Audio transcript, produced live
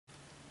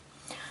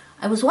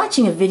I was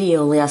watching a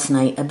video last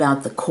night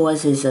about the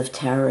causes of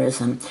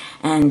terrorism,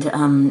 and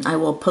I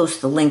will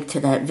post the link to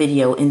that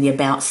video in the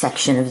About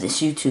section of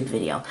this YouTube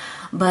video.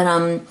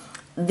 But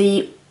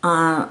the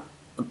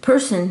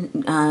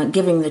person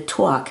giving the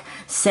talk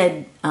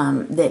said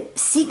that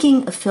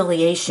seeking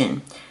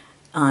affiliation,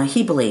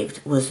 he believed,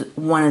 was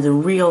one of the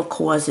real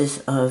causes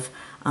of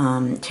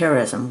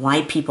terrorism,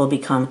 why people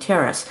become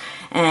terrorists.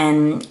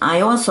 And I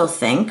also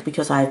think,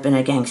 because I've been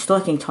a gang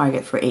stalking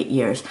target for 8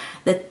 years,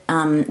 that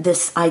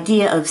this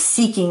idea of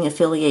seeking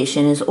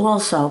affiliation is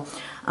also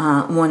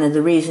one of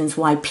the reasons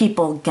why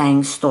people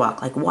gang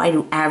stalk. Like, why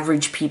do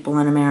average people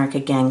in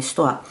America gang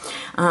stalk?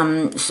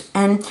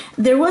 And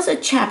there was a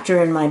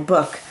chapter in my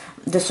book,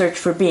 The Search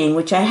for Being,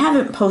 which I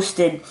haven't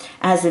posted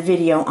as a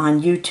video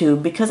on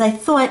YouTube because I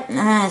thought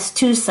it's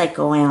too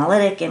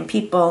psychoanalytic and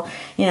people,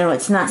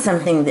 it's not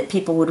something that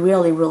people would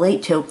really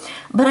relate to.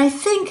 But I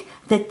think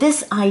that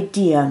this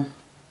idea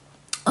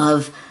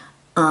of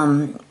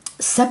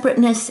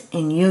separateness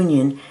and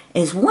union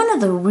is one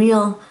of the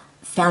real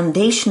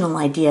foundational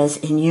ideas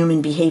in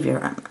human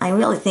behavior. I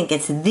really think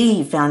it's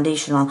the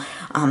foundational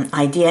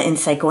idea in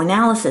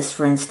psychoanalysis,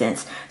 for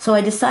instance. So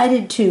I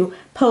decided to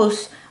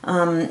post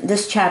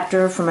this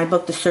chapter from my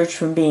book, The Search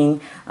for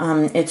Being.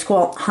 It's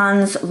called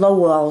Hans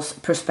Loewald's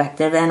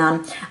Perspective, and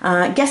I'm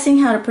guessing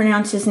how to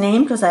pronounce his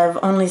name because I've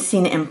only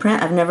seen it in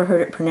print. I've never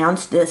heard it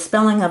pronounced. The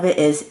spelling of it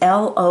is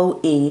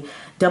Loewald,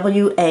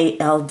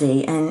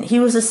 and he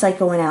was a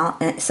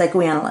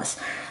psychoanalyst.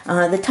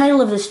 The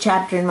title of this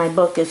chapter in my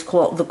book is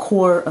called The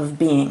Core of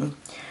Being.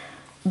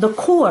 The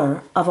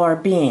core of our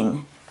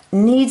being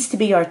needs to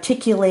be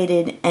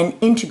articulated and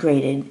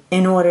integrated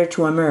in order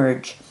to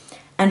emerge.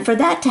 And for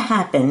that to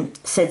happen,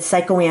 said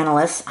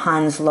psychoanalyst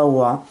Hans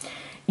Loewald,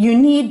 you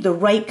need the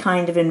right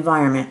kind of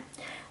environment.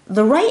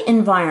 The right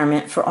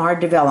environment for our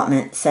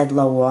development, said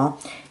Loewald,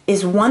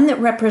 is one that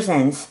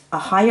represents a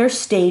higher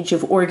stage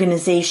of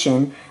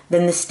organization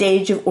than the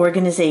stage of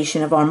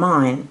organization of our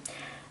mind.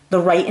 The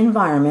right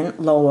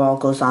environment, Loewald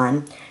goes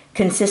on,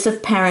 consists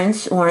of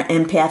parents who are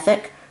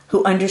empathic,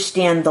 who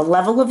understand the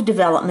level of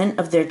development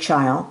of their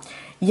child,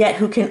 yet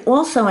who can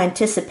also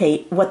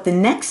anticipate what the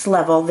next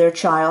level their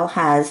child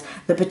has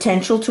the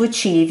potential to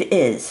achieve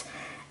is,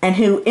 and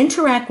who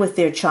interact with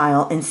their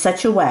child in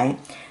such a way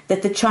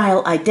that the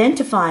child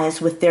identifies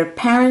with their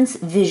parents'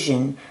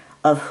 vision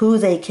of who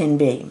they can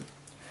be.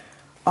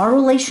 Our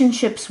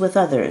relationships with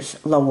others,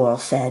 Loewald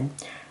said,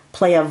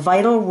 play a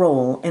vital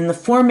role in the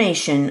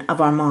formation of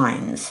our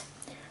minds.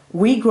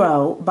 We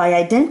grow by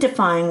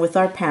identifying with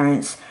our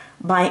parents,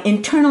 by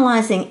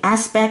internalizing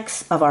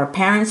aspects of our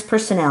parents'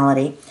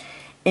 personality,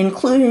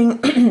 including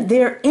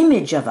their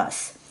image of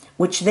us,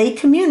 which they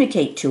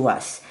communicate to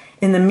us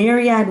in the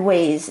myriad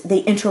ways they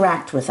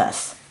interact with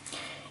us.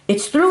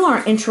 It's through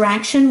our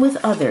interaction with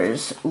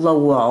others,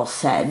 Loewald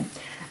said,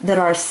 that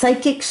our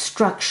psychic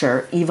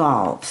structure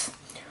evolves.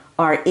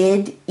 Our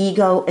id,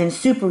 ego, and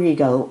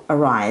superego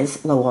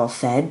arise, Loewald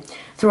said,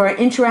 through our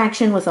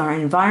interaction with our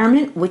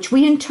environment, which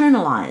we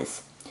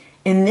internalize.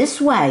 In this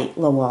way,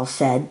 Loewald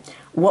said,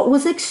 what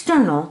was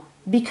external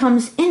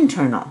becomes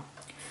internal.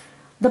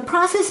 The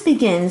process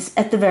begins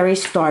at the very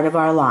start of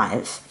our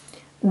lives.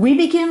 We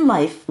begin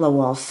life,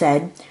 Loewald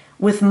said,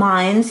 with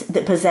minds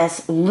that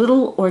possess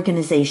little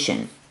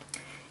organization.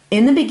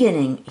 In the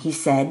beginning, he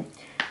said,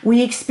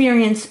 we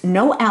experience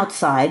no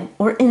outside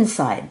or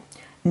inside,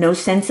 no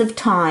sense of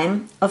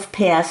time, of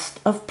past,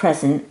 of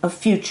present, of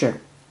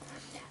future.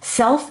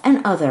 Self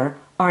and other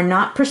are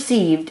not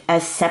perceived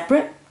as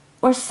separate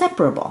or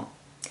separable.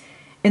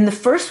 In the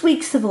first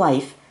weeks of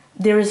life,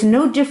 there is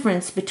no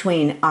difference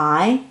between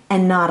I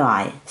and not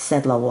I,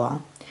 said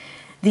Loewald.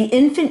 The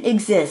infant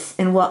exists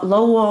in what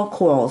Loewald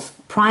calls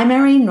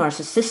primary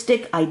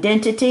narcissistic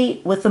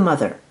identity with the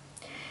mother.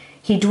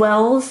 He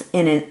dwells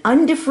in an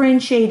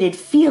undifferentiated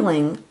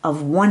feeling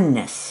of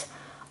oneness,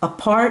 a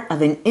part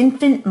of an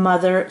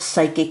infant-mother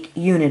psychic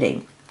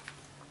unity.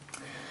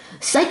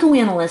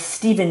 Psychoanalyst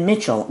Stephen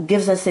Mitchell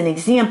gives us an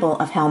example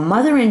of how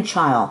mother and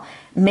child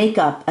make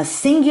up a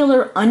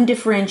singular,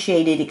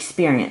 undifferentiated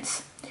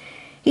experience.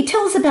 He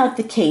tells about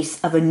the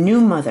case of a new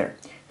mother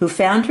who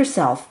found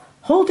herself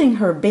holding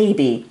her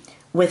baby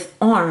with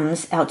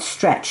arms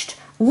outstretched,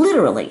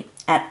 literally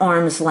at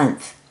arm's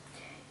length.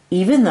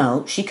 Even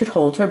though she could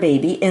hold her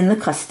baby in the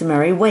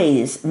customary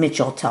ways,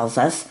 Mitchell tells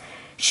us,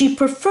 she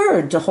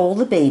preferred to hold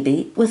the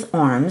baby with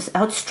arms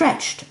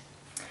outstretched.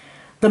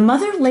 The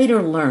mother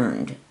later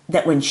learned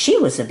that when she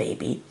was a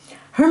baby,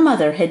 her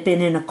mother had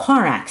been in a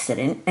car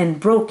accident and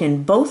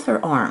broken both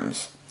her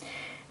arms.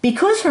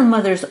 Because her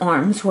mother's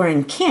arms were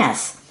in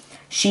casts,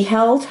 she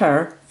held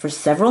her for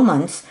several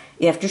months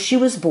after she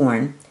was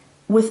born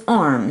with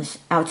arms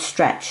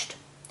outstretched.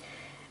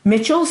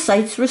 Mitchell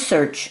cites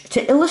research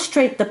to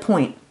illustrate the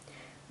point.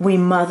 We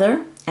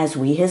mother as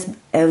we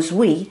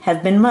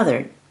have been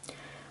mothered.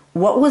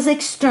 What was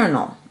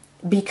external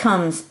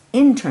becomes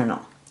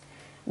internal.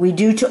 We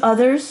do to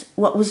others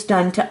what was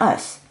done to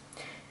us.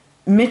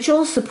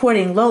 Mitchell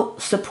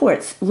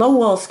supports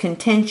Loewald's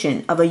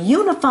contention of a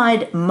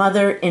unified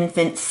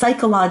mother-infant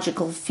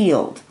psychological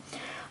field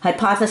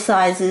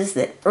hypothesizes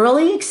that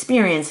early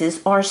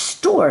experiences are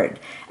stored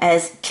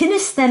as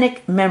kinesthetic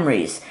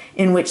memories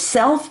in which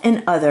self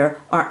and other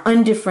are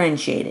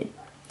undifferentiated.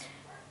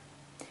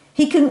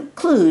 He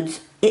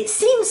concludes, "It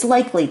seems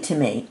likely to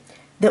me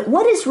that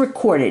what is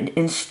recorded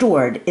and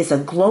stored is a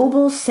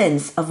global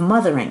sense of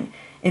mothering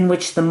in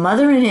which the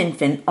mother and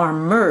infant are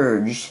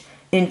merged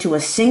into a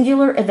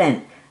singular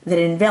event that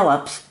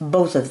envelops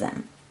both of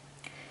them."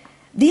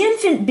 The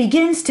infant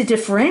begins to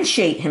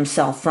differentiate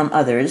himself from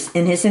others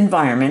in his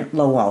environment,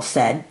 Loewald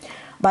said,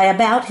 by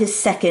about his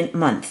second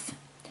month.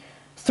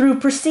 Through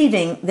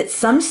perceiving that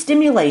some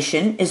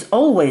stimulation is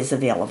always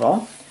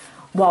available,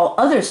 while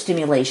other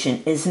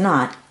stimulation is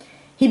not,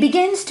 he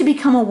begins to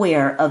become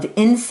aware of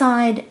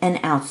inside and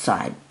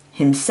outside,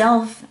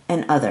 himself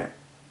and other.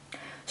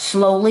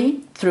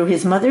 Slowly, through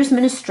his mother's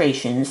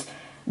ministrations,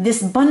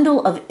 this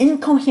bundle of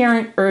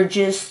incoherent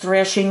urges,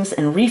 thrashings,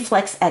 and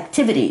reflex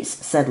activities,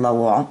 said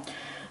Loewald,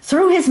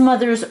 through his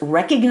mother's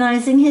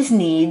recognizing his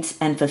needs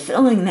and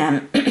fulfilling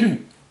them,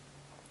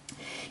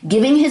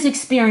 giving his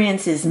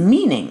experiences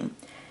meaning,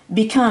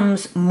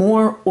 becomes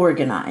more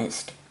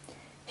organized.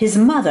 His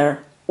mother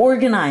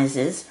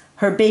organizes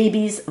her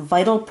baby's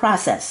vital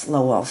process,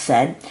 Loewald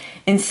said,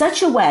 in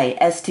such a way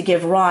as to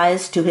give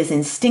rise to his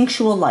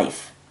instinctual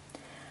life.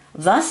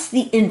 Thus,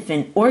 the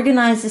infant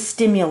organizes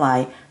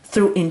stimuli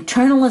through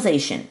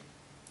internalization.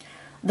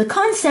 The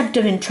concept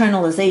of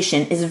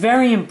internalization is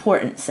very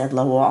important, said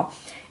Loewald,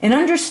 in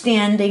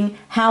understanding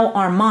how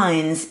our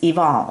minds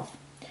evolve.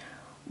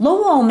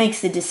 Loewald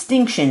makes the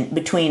distinction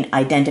between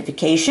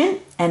identification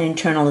and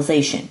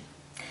internalization.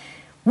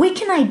 We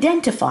can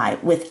identify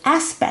with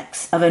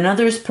aspects of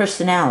another's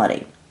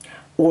personality,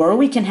 or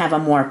we can have a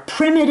more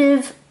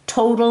primitive,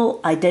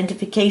 total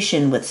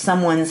identification with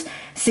someone's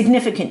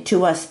significant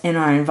to us in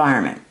our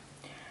environment.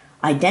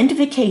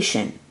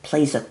 Identification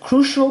plays a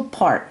crucial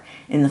part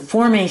in the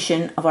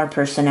formation of our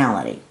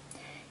personality.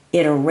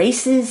 It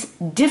erases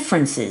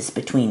differences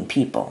between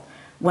people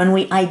when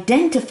we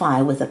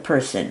identify with a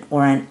person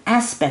or an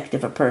aspect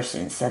of a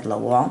person, said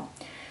Loewald.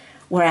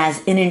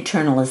 Whereas in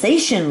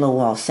internalization,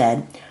 Loewald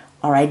said,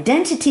 our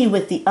identity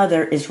with the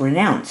other is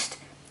renounced.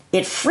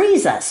 It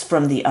frees us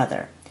from the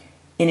other.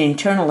 In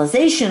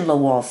internalization,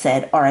 Loewald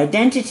said, our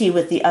identity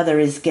with the other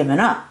is given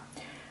up.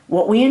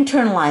 What we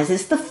internalize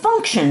is the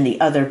function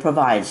the other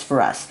provides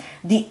for us,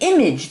 the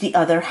image the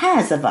other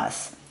has of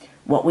us.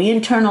 What we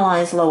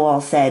internalize,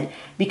 Loewald said,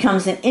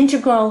 becomes an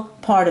integral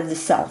part of the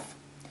self.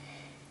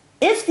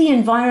 If the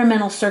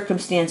environmental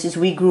circumstances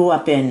we grew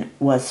up in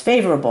was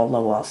favorable,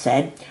 Loewald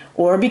said,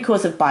 or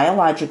because of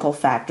biological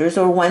factors,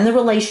 or when the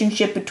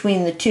relationship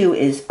between the two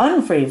is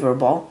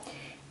unfavorable,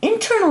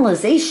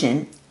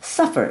 internalization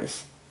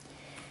suffers.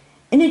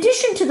 In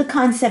addition to the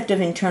concept of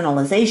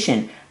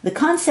internalization, the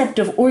concept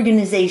of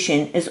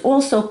organization is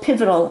also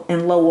pivotal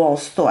in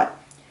Loewald's thought.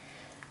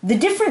 The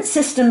different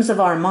systems of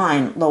our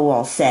mind,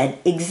 Loewald said,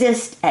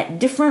 exist at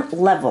different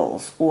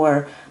levels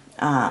or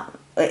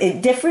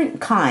different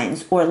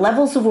kinds or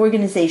levels of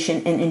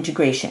organization and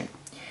integration.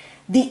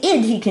 The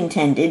id, he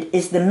contended,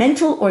 is the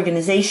mental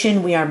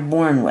organization we are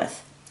born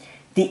with.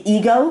 The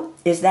ego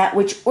is that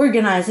which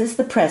organizes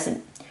the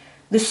present.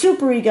 The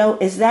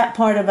superego is that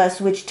part of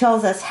us which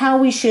tells us how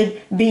we should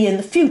be in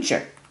the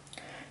future.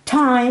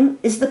 Time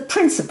is the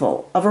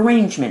principle of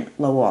arrangement,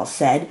 Loewald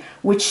said,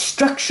 which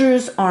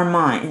structures our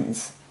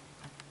minds.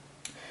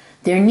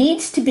 There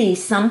needs to be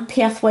some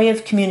pathway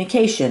of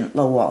communication,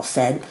 Loewald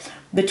said,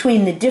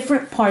 between the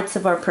different parts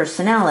of our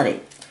personality.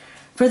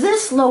 For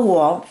this,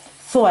 Loewald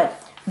thought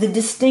the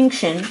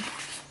distinction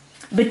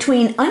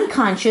between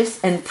unconscious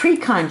and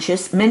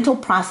preconscious mental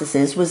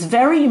processes was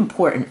very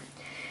important.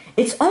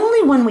 It's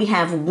only when we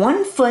have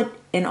one foot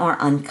in our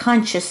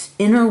unconscious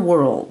inner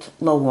world,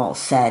 Loewald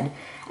said,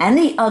 and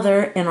the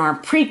other in our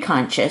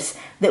preconscious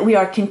that we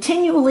are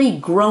continually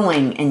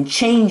growing and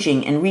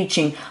changing and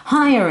reaching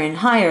higher and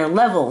higher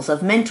levels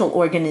of mental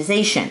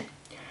organization.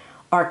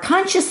 Our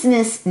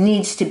consciousness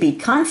needs to be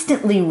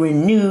constantly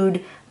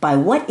renewed by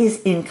what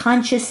is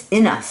unconscious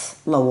in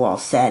us, Loewald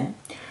said.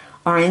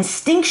 Our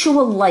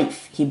instinctual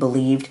life, he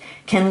believed,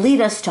 can lead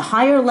us to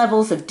higher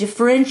levels of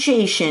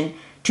differentiation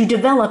to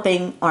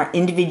developing our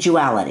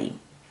individuality.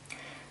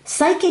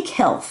 Psychic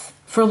health,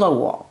 for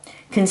Loewald,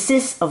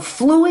 consists of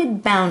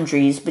fluid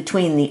boundaries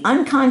between the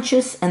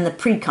unconscious and the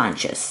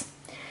preconscious.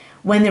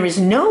 When there is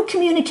no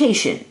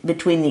communication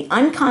between the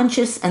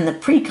unconscious and the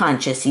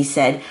preconscious, he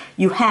said,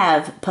 you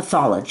have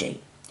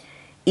pathology.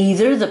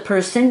 Either the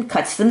person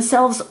cuts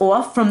themselves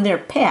off from their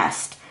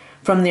past,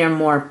 from their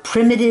more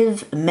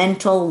primitive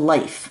mental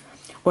life,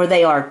 or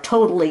they are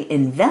totally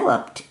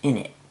enveloped in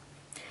it.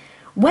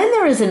 When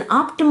there is an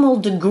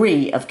optimal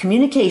degree of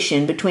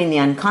communication between the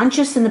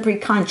unconscious and the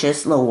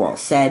preconscious, Loewald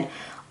said,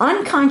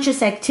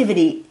 unconscious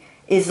activity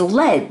is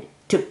led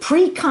to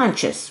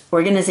preconscious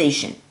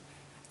organization.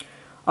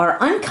 Our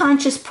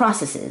unconscious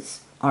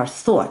processes, our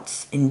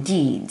thoughts and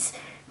deeds,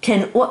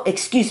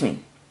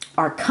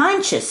 our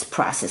conscious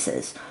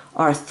processes,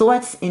 our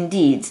thoughts and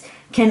deeds,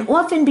 can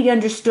often be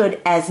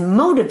understood as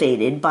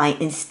motivated by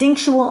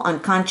instinctual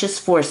unconscious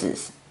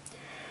forces.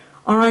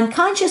 Our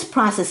unconscious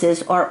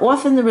processes are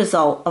often the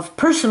result of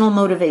personal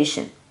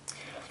motivation.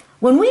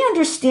 When we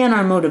understand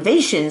our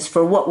motivations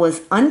for what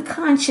was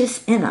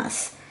unconscious in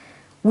us,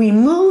 we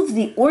move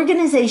the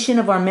organization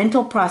of our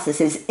mental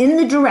processes in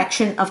the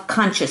direction of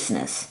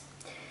consciousness.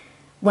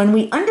 When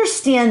we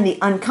understand the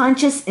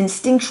unconscious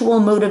instinctual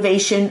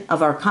motivation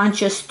of our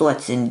conscious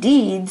thoughts and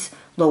deeds,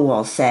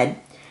 Loewald said,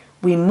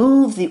 we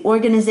move the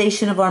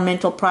organization of our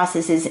mental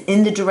processes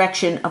in the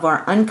direction of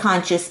our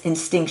unconscious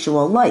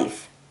instinctual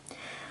life.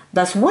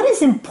 Thus, what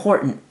is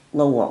important,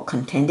 Loewald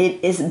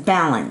contended, is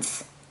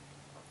balance.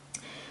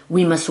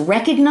 We must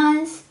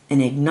recognize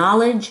and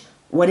acknowledge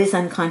what is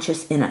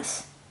unconscious in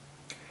us.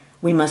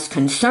 We must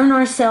concern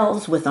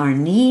ourselves with our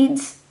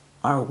needs,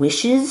 our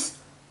wishes,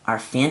 our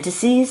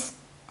fantasies,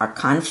 our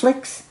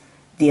conflicts,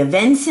 the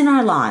events in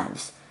our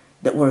lives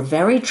that were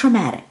very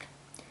traumatic,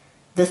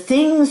 the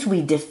things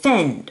we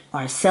defend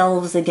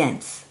ourselves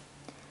against.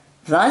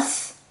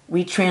 Thus,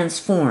 we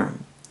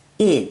transform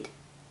id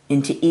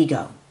into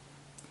ego.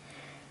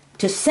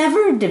 To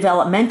sever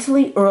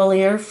developmentally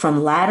earlier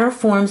from latter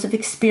forms of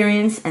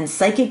experience and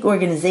psychic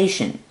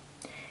organization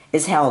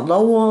is how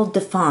Loewald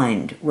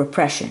defined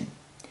repression.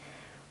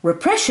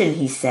 Repression,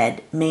 he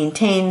said,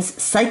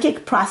 maintains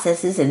psychic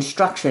processes and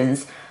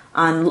structures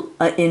on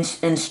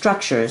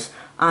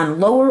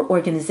lower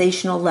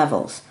organizational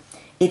levels.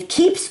 It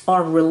keeps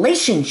our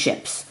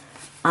relationships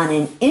on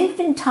an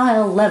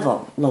infantile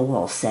level,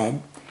 Loewald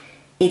said.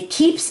 It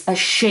keeps a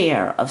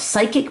share of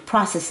psychic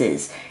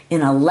processes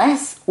in a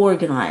less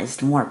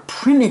organized, more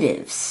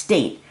primitive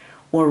state,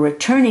 or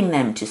returning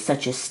them to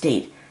such a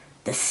state,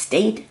 the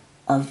state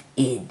of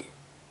id.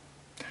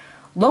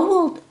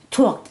 Loewald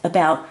talked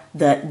about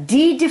the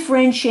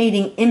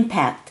de-differentiating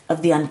impact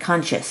of the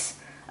unconscious,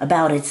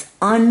 about its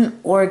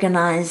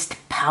unorganized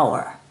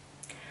power.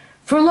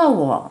 For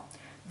Loewald,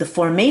 the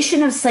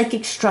formation of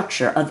psychic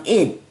structure of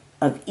id,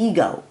 of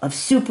ego, of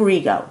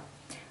superego,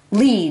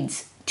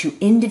 leads to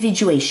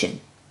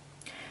individuation.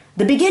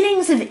 The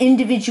beginnings of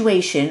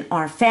individuation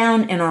are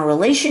found in our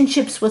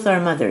relationships with our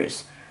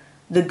mothers.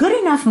 The good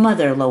enough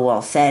mother,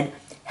 Loewald said,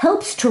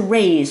 helps to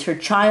raise her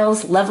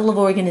child's level of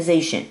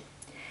organization.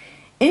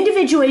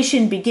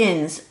 Individuation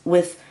begins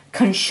with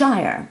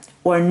conshire,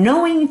 or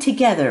knowing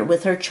together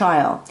with her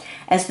child,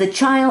 as the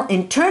child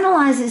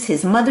internalizes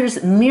his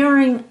mother's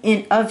mirroring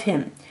of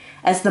him,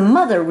 as the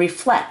mother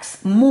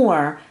reflects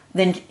more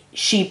than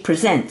she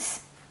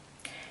presents.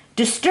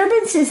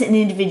 Disturbances in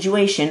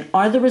individuation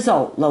are the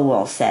result,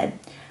 Loewald said,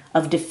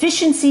 of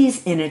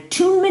deficiencies in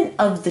attunement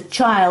of the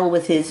child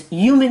with his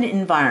human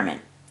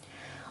environment.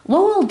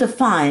 Loewald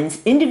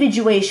defines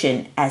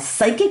individuation as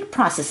psychic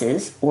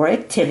processes or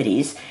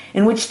activities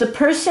in which the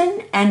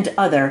person and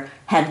other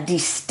have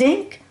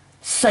distinct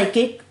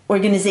psychic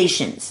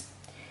organizations.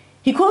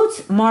 He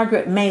quotes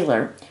Margaret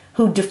Mailer,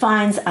 who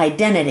defines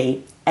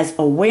identity as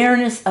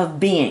awareness of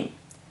being,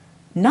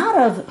 not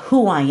of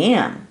who I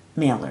am,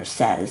 Mailer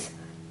says,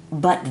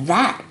 but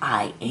that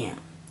I am.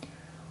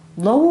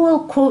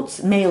 Loewald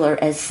quotes Mailer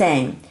as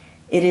saying,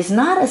 it is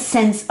not a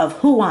sense of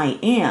who I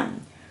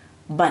am,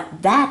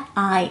 but that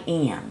I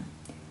am.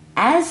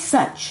 As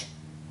such,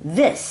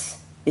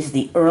 this is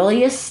the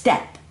earliest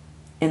step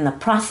in the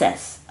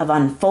process of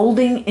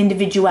unfolding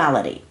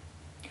individuality.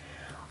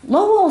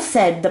 Loewald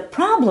said the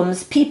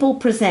problems people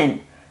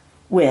present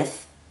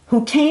with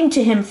who came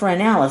to him for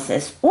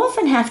analysis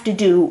often have to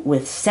do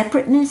with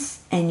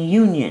separateness and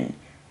union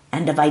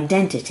and of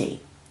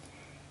identity.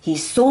 He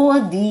saw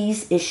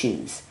these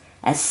issues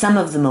as some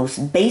of the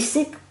most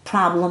basic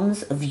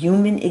problems of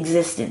human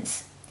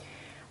existence.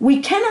 We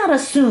cannot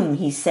assume,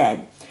 he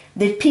said,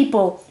 that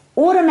people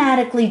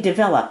automatically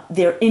develop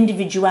their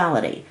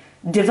individuality,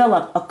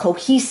 develop a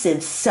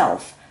cohesive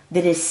self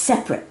that is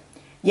separate,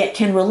 yet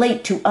can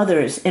relate to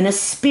others in a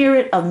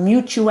spirit of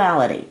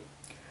mutuality.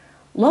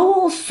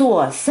 Loewald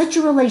saw such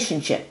a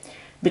relationship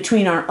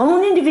between our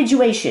own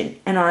individuation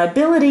and our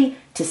ability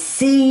to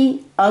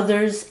see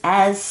others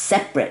as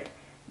separate,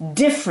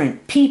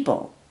 different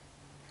people.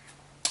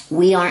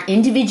 We are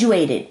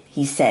individuated,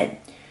 he said,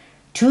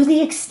 to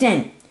the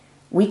extent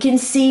we can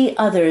see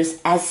others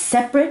as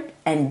separate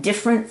and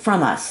different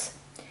from us.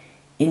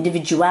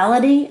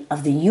 Individuality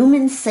of the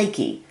human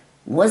psyche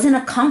was an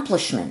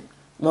accomplishment,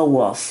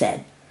 Loewald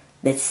said,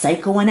 that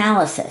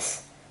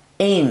psychoanalysis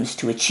aims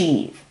to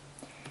achieve.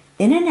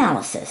 In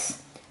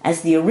analysis,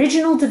 as the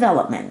original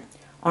development,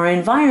 our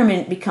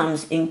environment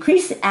becomes let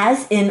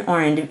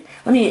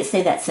me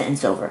say that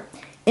sentence over.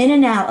 In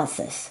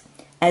analysis,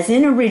 as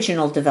in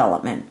original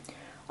development,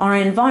 our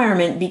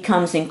environment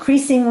becomes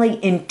increasingly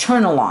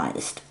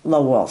internalized,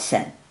 Loewald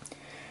said.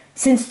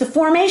 Since the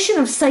formation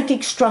of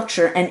psychic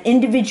structure and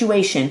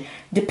individuation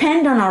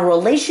depend on our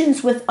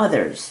relations with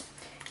others,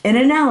 in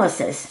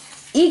analysis,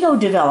 ego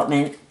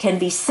development can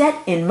be set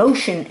in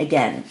motion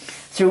again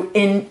through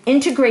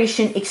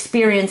integration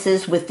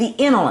experiences with the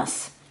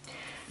analyst.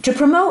 To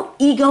promote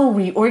ego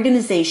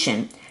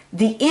reorganization,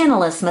 the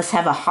analyst must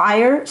have a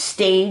higher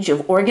stage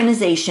of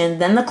organization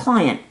than the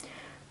client,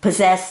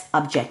 possess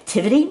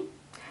objectivity,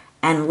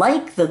 and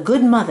like the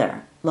good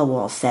mother,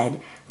 Loewald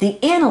said,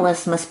 the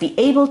analyst must be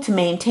able to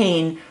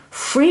maintain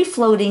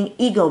free-floating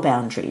ego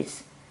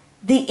boundaries.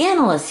 The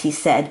analyst, he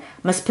said,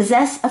 must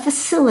possess a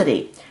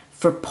facility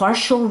for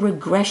partial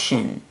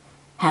regression,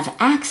 have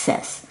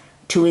access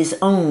to his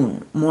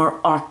own more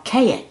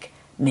archaic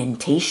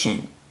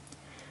mentation.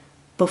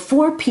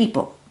 Before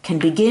people can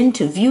begin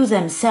to view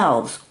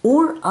themselves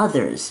or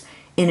others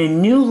in a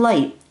new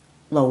light,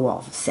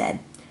 Loewald said,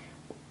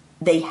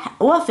 they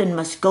often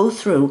must go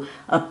through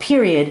a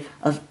period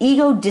of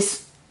ego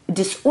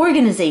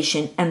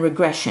disorganization and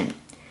regression.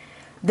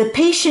 The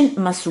patient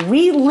must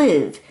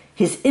relive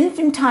his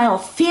infantile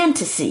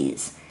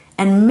fantasies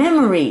and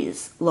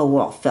memories,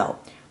 Loewald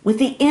felt, with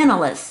the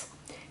analyst,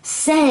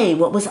 say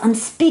what was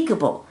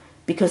unspeakable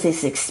because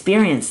his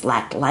experience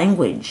lacked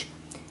language.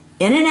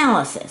 In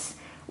analysis,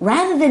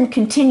 rather than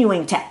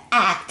continuing to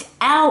act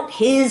out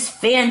his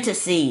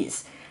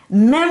fantasies,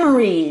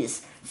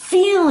 memories,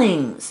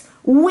 feelings,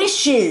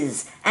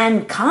 wishes,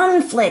 and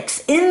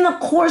conflicts in the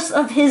course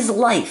of his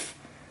life,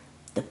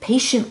 the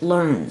patient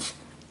learns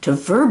to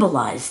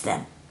verbalize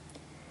them.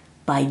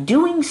 By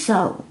doing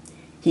so,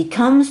 he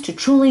comes to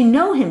truly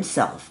know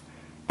himself,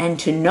 and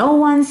to know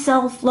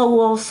oneself,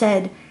 Loewald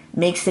said,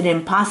 makes it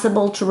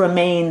impossible to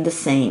remain the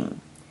same.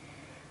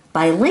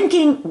 By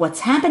linking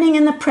what's happening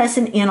in the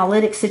present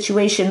analytic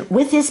situation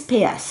with his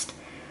past,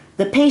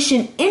 the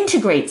patient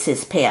integrates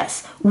his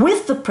past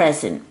with the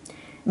present.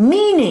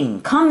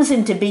 Meaning comes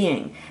into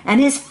being,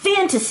 and his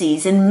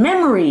fantasies and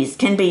memories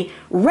can be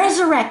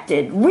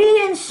resurrected,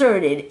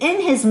 reinserted in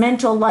his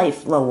mental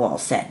life, Loewald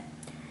said.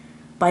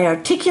 By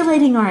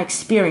articulating our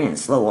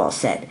experience, Loewald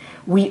said,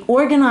 we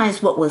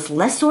organize what was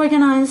less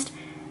organized,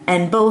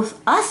 and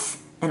both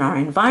us and our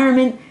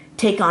environment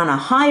take on a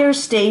higher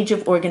stage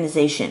of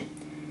organization.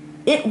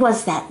 It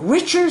was that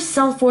richer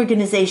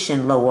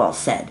self-organization, Loewald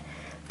said,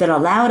 that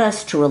allowed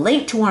us to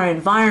relate to our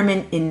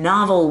environment in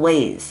novel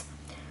ways.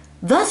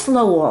 Thus,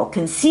 Loewald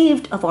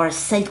conceived of our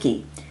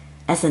psyche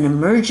as an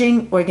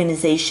emerging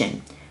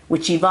organization,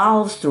 which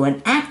evolves through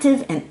an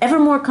active and ever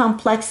more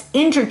complex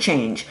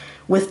interchange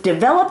with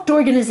developed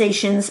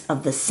organizations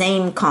of the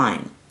same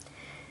kind.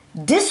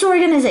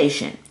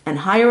 Disorganization and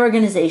higher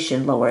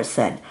organization, Loewald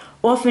said,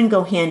 often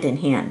go hand in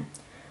hand.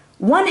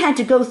 One had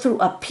to go through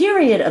a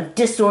period of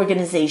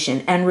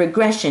disorganization and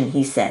regression,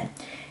 he said,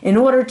 in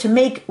order to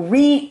make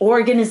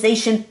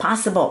reorganization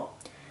possible.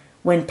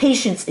 When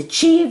patients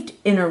achieved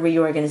inner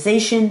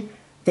reorganization,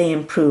 they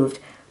improved.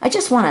 I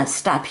just want to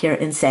stop here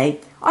and say,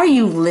 are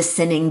you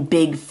listening,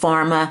 Big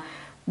Pharma?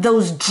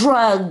 Those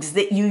drugs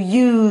that you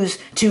use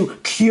to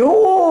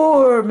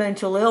cure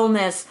mental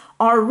illness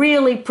are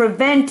really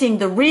preventing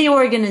the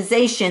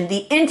reorganization,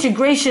 the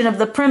integration of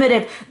the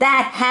primitive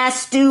that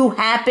has to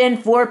happen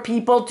for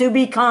people to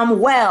become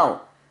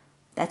well.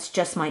 That's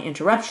just my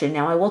interruption.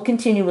 Now I will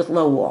continue with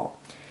Loewald.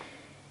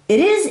 It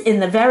is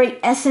in the very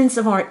essence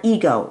of our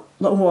ego,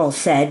 Loewald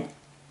said,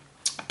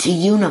 to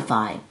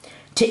unify,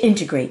 to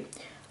integrate.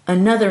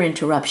 Another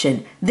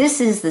interruption.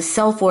 This is the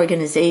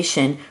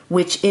self-organization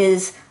which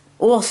is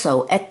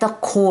also at the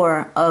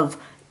core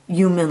of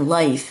human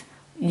life,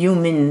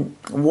 human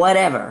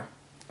whatever.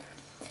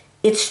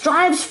 It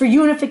strives for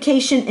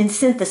unification and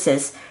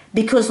synthesis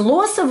because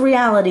loss of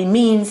reality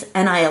means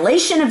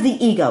annihilation of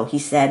the ego, he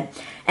said,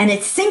 and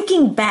it's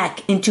sinking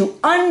back into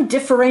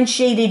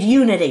undifferentiated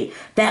unity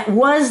that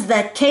was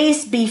the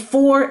case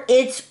before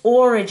its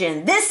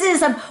origin. This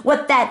is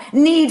what that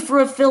need for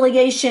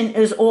affiliation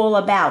is all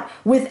about.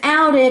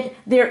 Without it,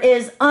 there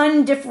is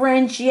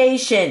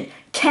undifferentiation,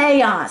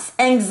 chaos,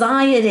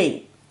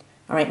 anxiety.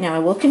 All right, now I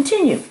will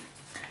continue.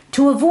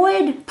 To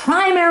avoid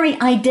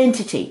primary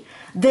identity,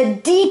 the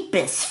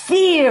deepest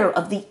fear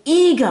of the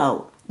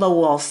ego,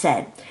 Loewald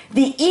said.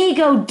 The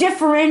ego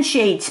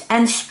differentiates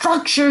and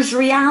structures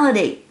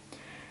reality.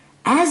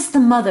 As the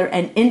mother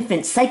and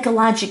infant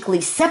psychologically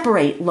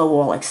separate,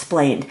 Loewald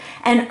explained,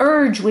 an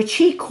urge which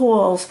he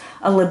calls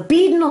a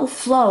libidinal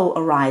flow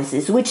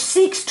arises, which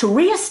seeks to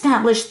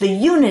reestablish the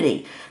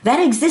unity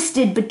that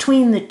existed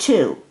between the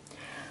two.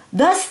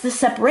 Thus, the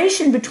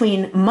separation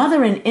between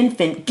mother and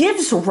infant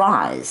gives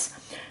rise,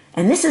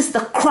 and this is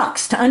the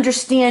crux to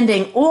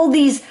understanding all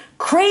these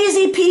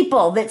crazy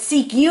people that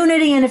seek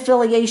unity and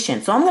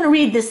affiliation. So I'm going to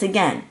read this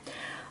again.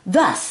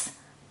 Thus,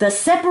 the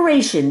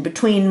separation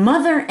between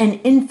mother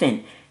and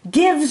infant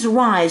gives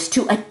rise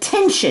to a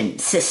tension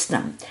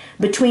system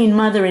between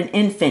mother and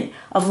infant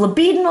of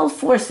libidinal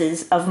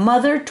forces of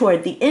mother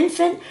toward the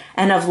infant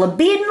and of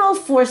libidinal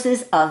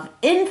forces of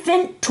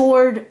infant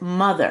toward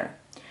mother.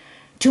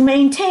 To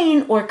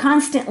maintain or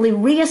constantly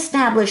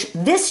reestablish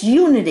this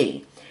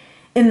unity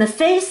in the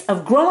face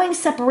of growing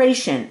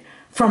separation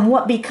from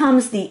what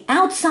becomes the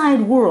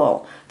outside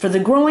world for the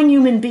growing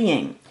human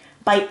being,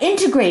 by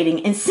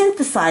integrating and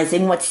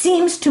synthesizing what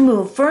seems to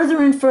move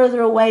further and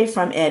further away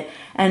from it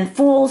and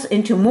falls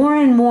into more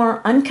and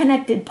more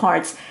unconnected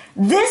parts,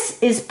 this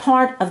is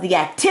part of the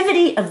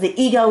activity of the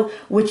ego,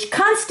 which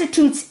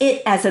constitutes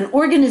it as an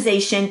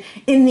organization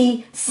in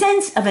the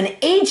sense of an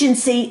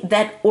agency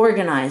that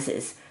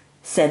organizes,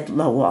 said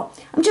Loewald.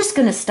 I'm just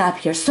going to stop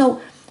here. So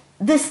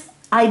this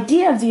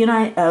idea of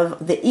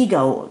the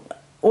ego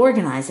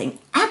organizing,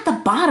 at the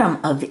bottom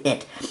of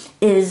it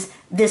is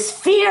this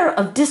fear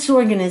of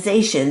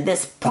disorganization,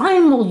 this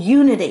primal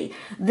unity,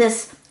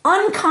 this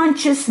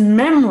unconscious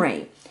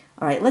memory.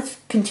 All right, let's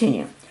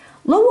continue.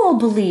 Loewald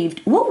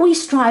believed what we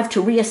strive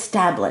to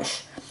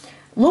reestablish.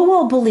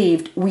 Loewald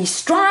believed we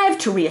strive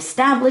to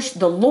reestablish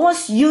the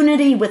lost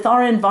unity with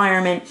our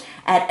environment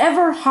at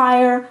ever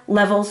higher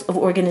levels of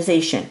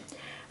organization.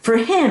 For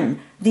him,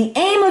 the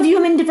aim of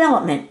human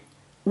development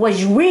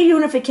was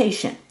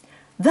reunification.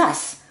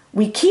 Thus,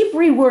 we keep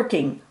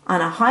reworking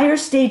on a higher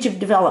stage of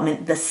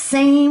development the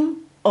same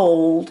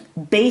old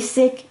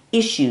basic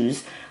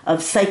issues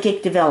of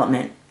psychic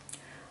development.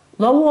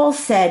 Loewald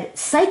said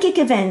psychic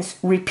events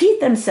repeat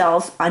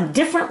themselves on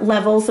different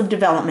levels of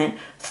development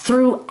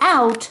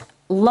throughout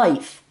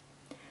life.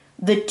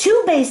 The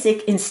two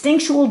basic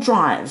instinctual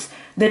drives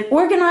that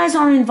organize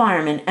our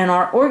environment and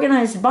are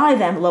organized by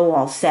them,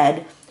 Loewald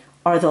said,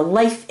 are the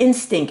life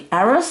instinct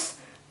eros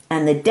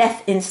and the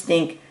death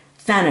instinct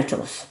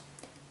thanatos.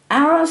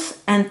 Eros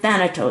and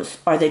thanatos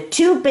are the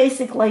two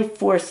basic life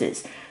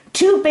forces,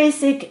 two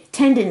basic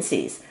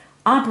tendencies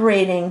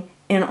operating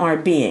in our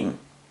being.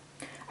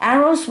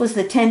 Eros was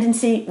the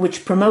tendency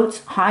which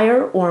promotes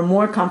higher or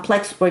more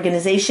complex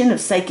organization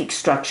of psychic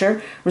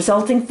structure,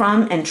 resulting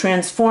from and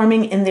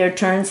transforming in their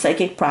turn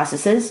psychic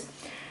processes.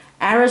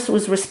 Eros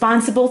was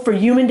responsible for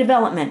human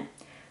development.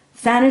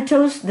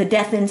 Thanatos, the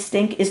death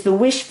instinct, is the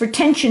wish for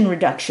tension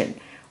reduction,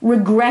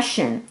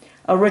 regression,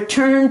 a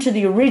return to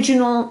the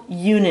original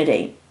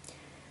unity.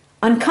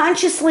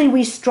 Unconsciously,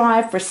 we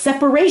strive for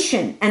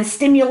separation and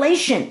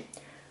stimulation.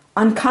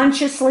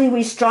 Unconsciously,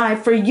 we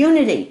strive for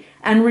unity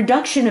and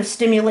reduction of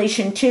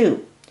stimulation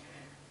too.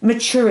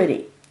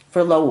 Maturity,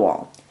 for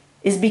Loewald,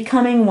 is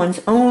becoming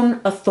one's own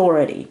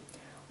authority,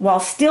 while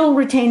still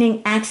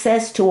retaining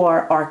access to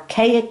our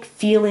archaic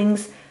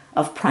feelings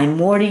of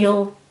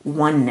primordial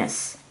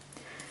oneness.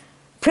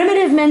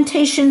 Primitive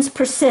mentations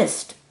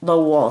persist,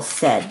 Loewald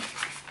said,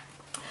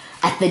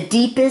 at the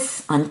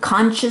deepest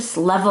unconscious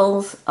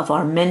levels of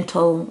our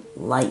mental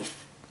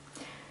life.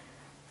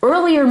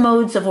 Earlier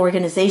modes of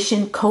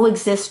organization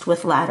coexist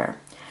with latter.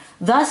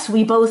 Thus,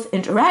 we both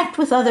interact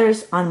with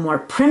others on more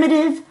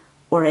primitive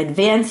or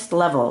advanced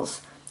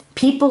levels.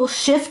 People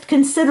shift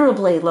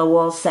considerably,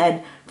 Loewald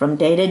said, from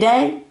day to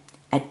day,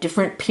 at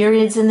different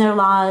periods in their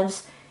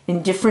lives,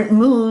 in different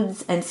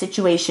moods and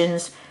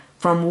situations,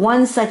 from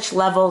one such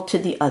level to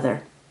the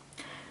other.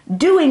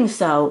 Doing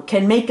so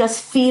can make us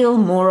feel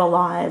more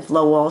alive,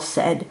 Loewald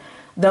said,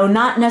 though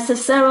not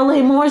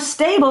necessarily more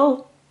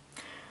stable.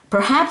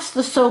 Perhaps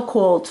the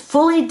so-called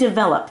fully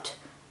developed,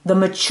 the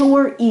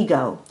mature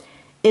ego,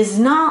 is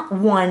not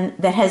one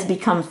that has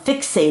become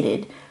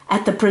fixated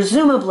at the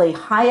presumably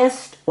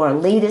highest or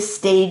latest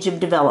stage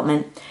of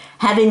development,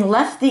 having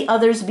left the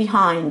others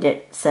behind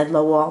it, said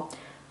Loewald,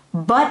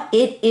 but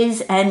it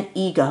is an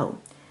ego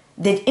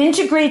that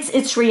integrates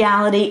its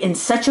reality in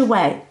such a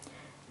way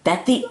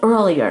that the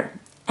earlier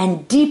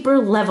and deeper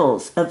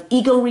levels of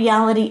ego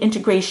reality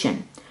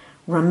integration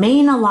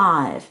remain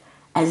alive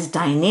as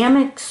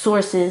dynamic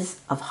sources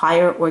of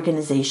higher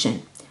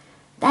organization.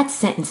 That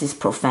sentence is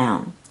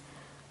profound.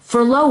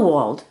 For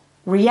Loewald,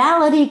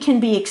 reality can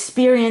be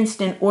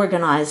experienced and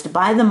organized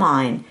by the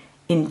mind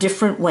in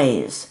different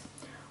ways.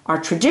 Our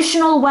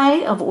traditional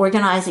way of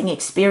organizing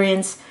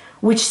experience,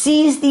 which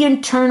sees the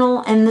internal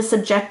and the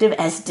subjective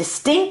as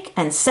distinct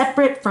and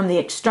separate from the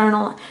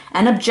external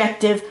and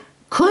objective,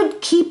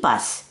 could keep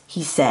us,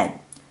 he said,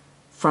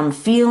 from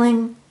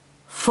feeling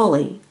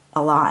fully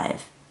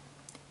alive.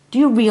 Do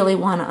you really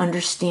want to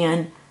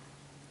understand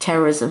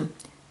terrorism?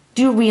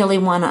 Do you really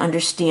want to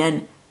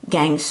understand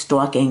gang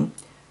stalking?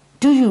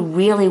 Do you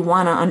really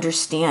want to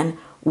understand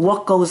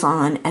what goes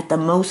on at the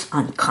most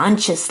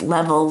unconscious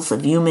levels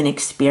of human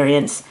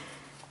experience?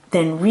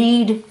 Then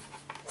read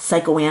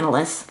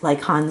psychoanalysts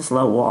like Hans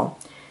Loewald.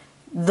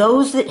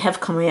 Those that have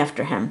come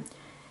after him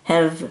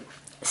have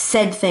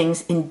said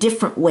things in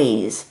different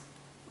ways,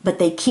 but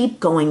they keep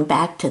going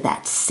back to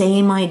that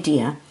same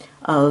idea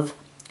of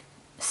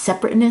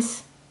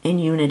separateness and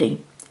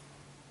unity.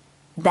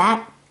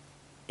 That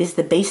is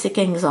the basic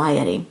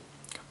anxiety.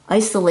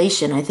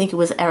 Isolation, I think it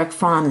was Erich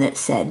Fromm that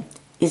said,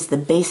 is the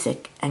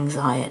basic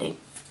anxiety.